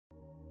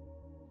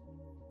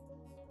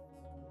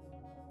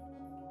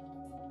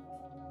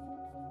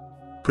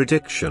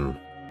Prediction.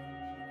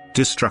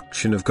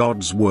 Destruction of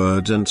God's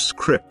Word and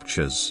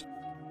Scriptures.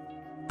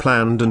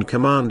 Planned and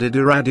commanded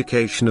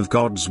eradication of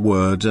God's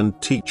Word and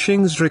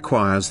teachings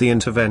requires the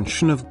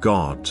intervention of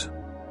God.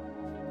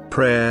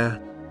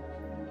 Prayer.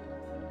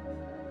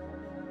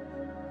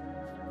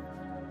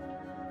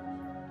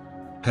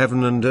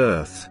 Heaven and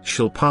earth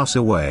shall pass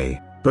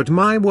away, but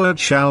my word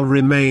shall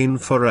remain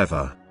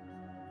forever.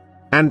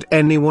 And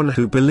anyone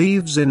who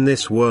believes in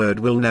this word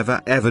will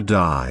never ever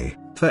die,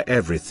 for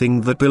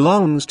everything that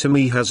belongs to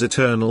me has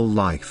eternal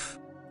life.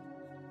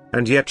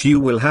 And yet you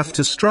will have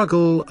to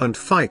struggle and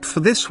fight for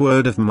this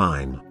word of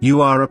mine.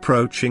 You are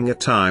approaching a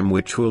time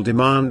which will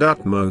demand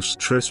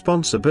utmost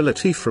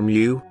responsibility from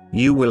you.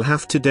 You will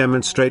have to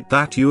demonstrate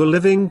that you are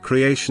living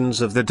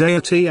creations of the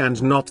deity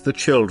and not the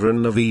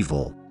children of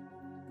evil.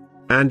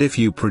 And if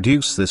you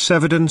produce this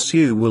evidence,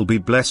 you will be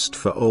blessed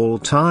for all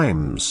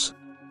times.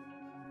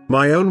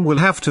 My own will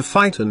have to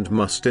fight and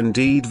must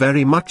indeed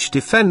very much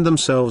defend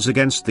themselves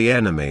against the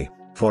enemy,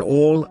 for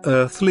all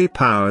earthly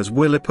powers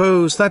will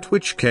oppose that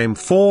which came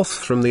forth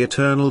from the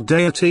eternal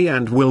deity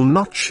and will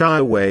not shy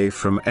away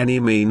from any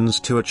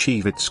means to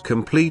achieve its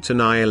complete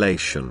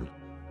annihilation.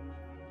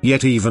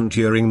 Yet even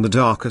during the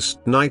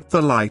darkest night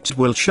the light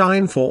will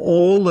shine for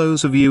all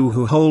those of you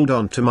who hold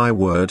on to my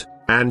word,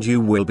 and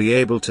you will be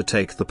able to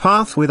take the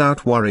path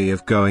without worry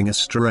of going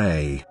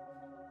astray.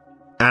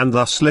 And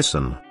thus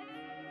listen.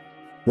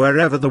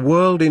 Wherever the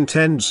world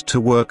intends to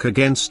work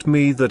against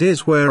me, that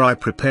is where I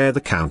prepare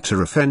the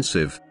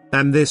counter-offensive,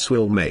 and this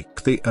will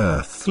make the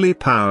earthly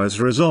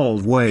powers'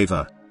 resolve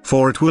waver,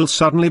 for it will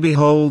suddenly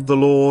behold the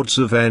Lord's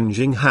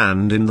avenging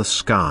hand in the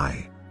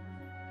sky.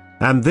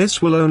 And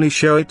this will only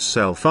show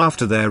itself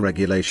after their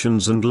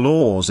regulations and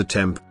laws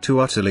attempt to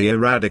utterly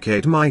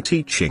eradicate my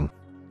teaching.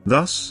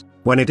 Thus,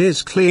 when it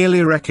is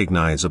clearly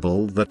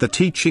recognizable that the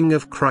teaching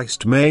of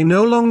Christ may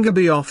no longer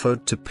be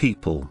offered to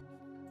people,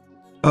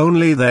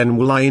 only then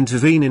will I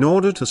intervene in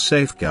order to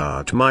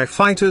safeguard my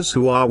fighters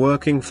who are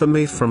working for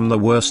me from the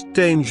worst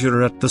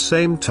danger at the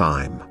same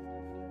time.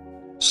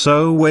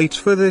 So wait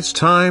for this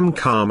time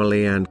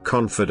calmly and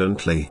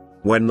confidently.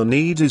 When the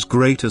need is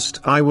greatest,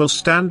 I will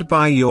stand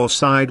by your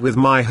side with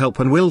my help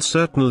and will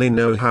certainly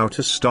know how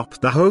to stop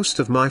the host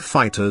of my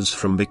fighters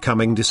from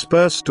becoming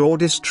dispersed or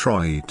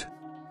destroyed.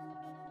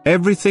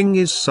 Everything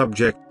is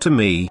subject to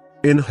me,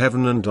 in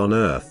heaven and on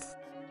earth.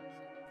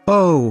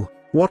 Oh,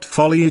 what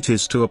folly it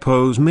is to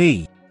oppose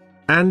me!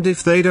 And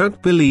if they don't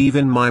believe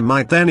in my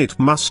might, then it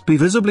must be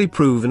visibly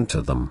proven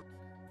to them.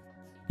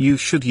 You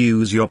should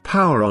use your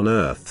power on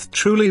earth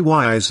truly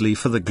wisely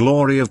for the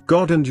glory of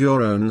God and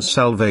your own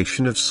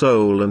salvation of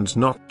soul, and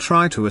not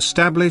try to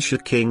establish a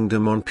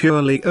kingdom on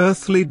purely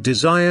earthly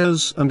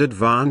desires and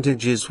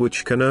advantages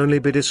which can only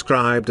be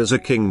described as a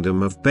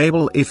kingdom of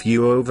Babel if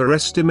you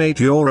overestimate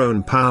your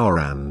own power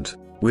and,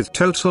 with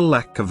total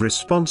lack of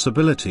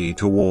responsibility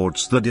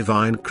towards the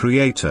divine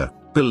Creator,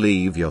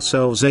 believe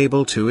yourselves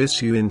able to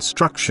issue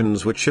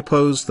instructions which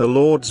oppose the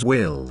Lord's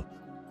will.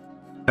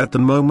 At the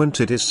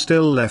moment it is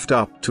still left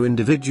up to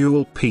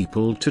individual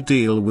people to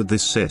deal with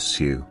this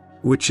issue,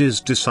 which is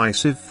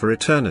decisive for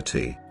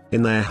eternity,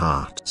 in their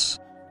hearts.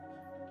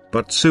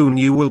 But soon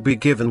you will be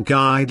given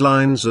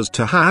guidelines as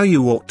to how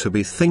you ought to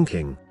be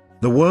thinking.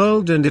 The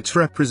world and its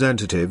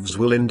representatives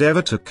will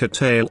endeavor to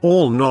curtail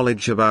all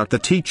knowledge about the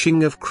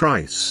teaching of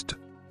Christ.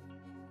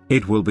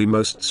 It will be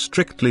most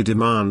strictly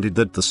demanded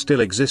that the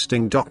still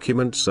existing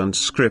documents and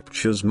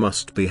scriptures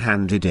must be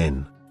handed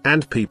in.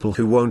 And people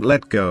who won't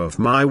let go of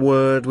my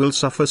word will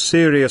suffer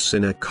serious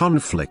inner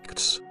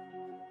conflicts.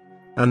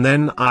 And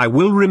then I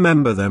will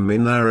remember them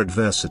in their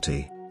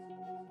adversity.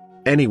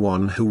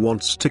 Anyone who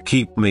wants to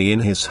keep me in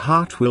his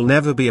heart will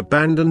never be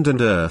abandoned, and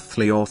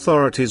earthly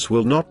authorities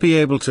will not be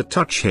able to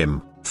touch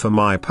him, for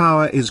my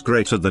power is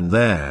greater than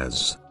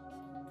theirs.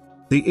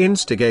 The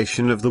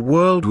instigation of the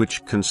world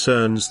which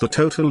concerns the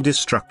total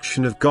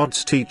destruction of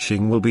God's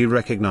teaching will be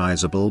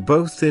recognizable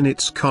both in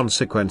its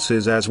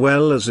consequences as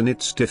well as in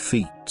its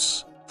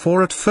defeats,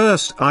 for at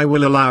first I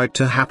will allow it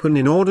to happen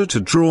in order to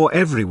draw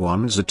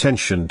everyone's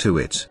attention to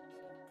it.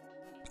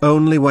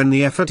 Only when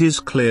the effort is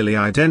clearly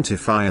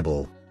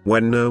identifiable,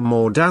 when no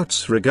more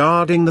doubts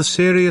regarding the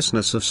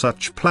seriousness of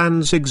such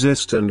plans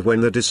exist, and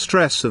when the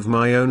distress of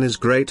my own is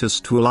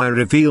greatest, will I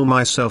reveal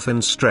myself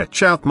and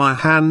stretch out my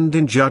hand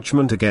in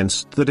judgment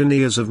against the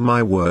deniers of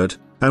my word,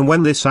 and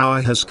when this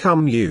hour has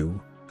come, you,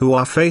 who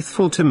are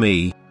faithful to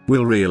me,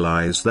 will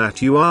realize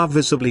that you are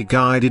visibly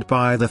guided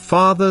by the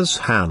Father's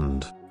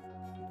hand.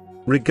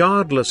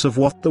 Regardless of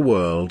what the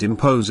world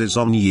imposes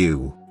on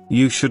you,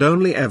 you should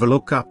only ever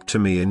look up to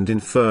me, and in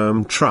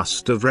firm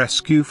trust of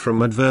rescue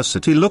from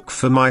adversity look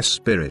for my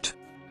Spirit,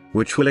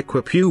 which will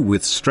equip you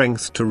with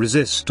strength to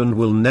resist and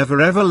will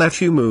never ever let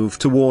you move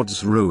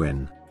towards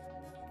ruin.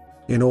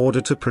 In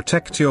order to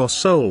protect your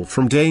soul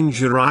from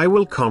danger, I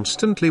will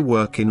constantly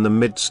work in the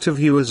midst of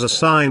you as a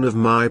sign of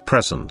my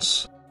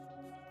presence.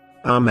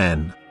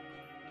 Amen.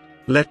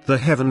 Let the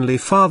Heavenly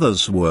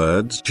Father's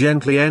words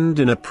gently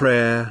end in a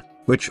prayer,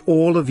 which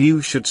all of you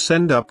should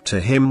send up to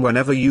Him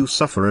whenever you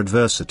suffer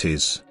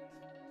adversities.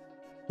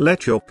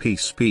 Let your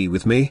peace be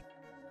with me.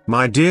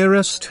 My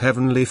dearest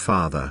Heavenly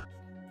Father,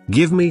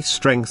 give me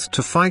strength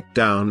to fight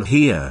down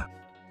here,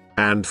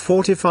 and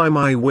fortify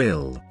my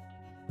will.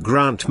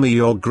 Grant me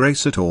your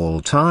grace at all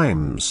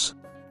times.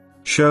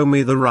 Show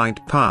me the right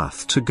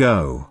path to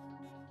go.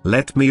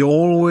 Let me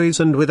always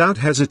and without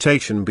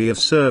hesitation be of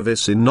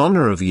service in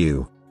honor of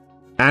you.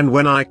 And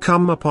when I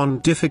come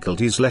upon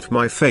difficulties, let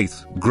my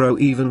faith grow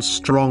even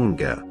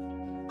stronger.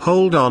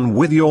 Hold on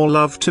with your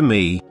love to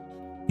me,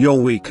 your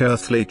weak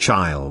earthly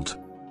child.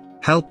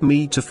 Help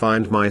me to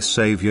find my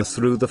Savior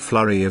through the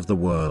flurry of the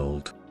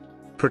world.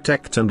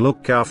 Protect and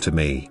look after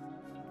me,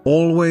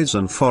 always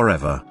and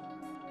forever.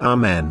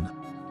 Amen.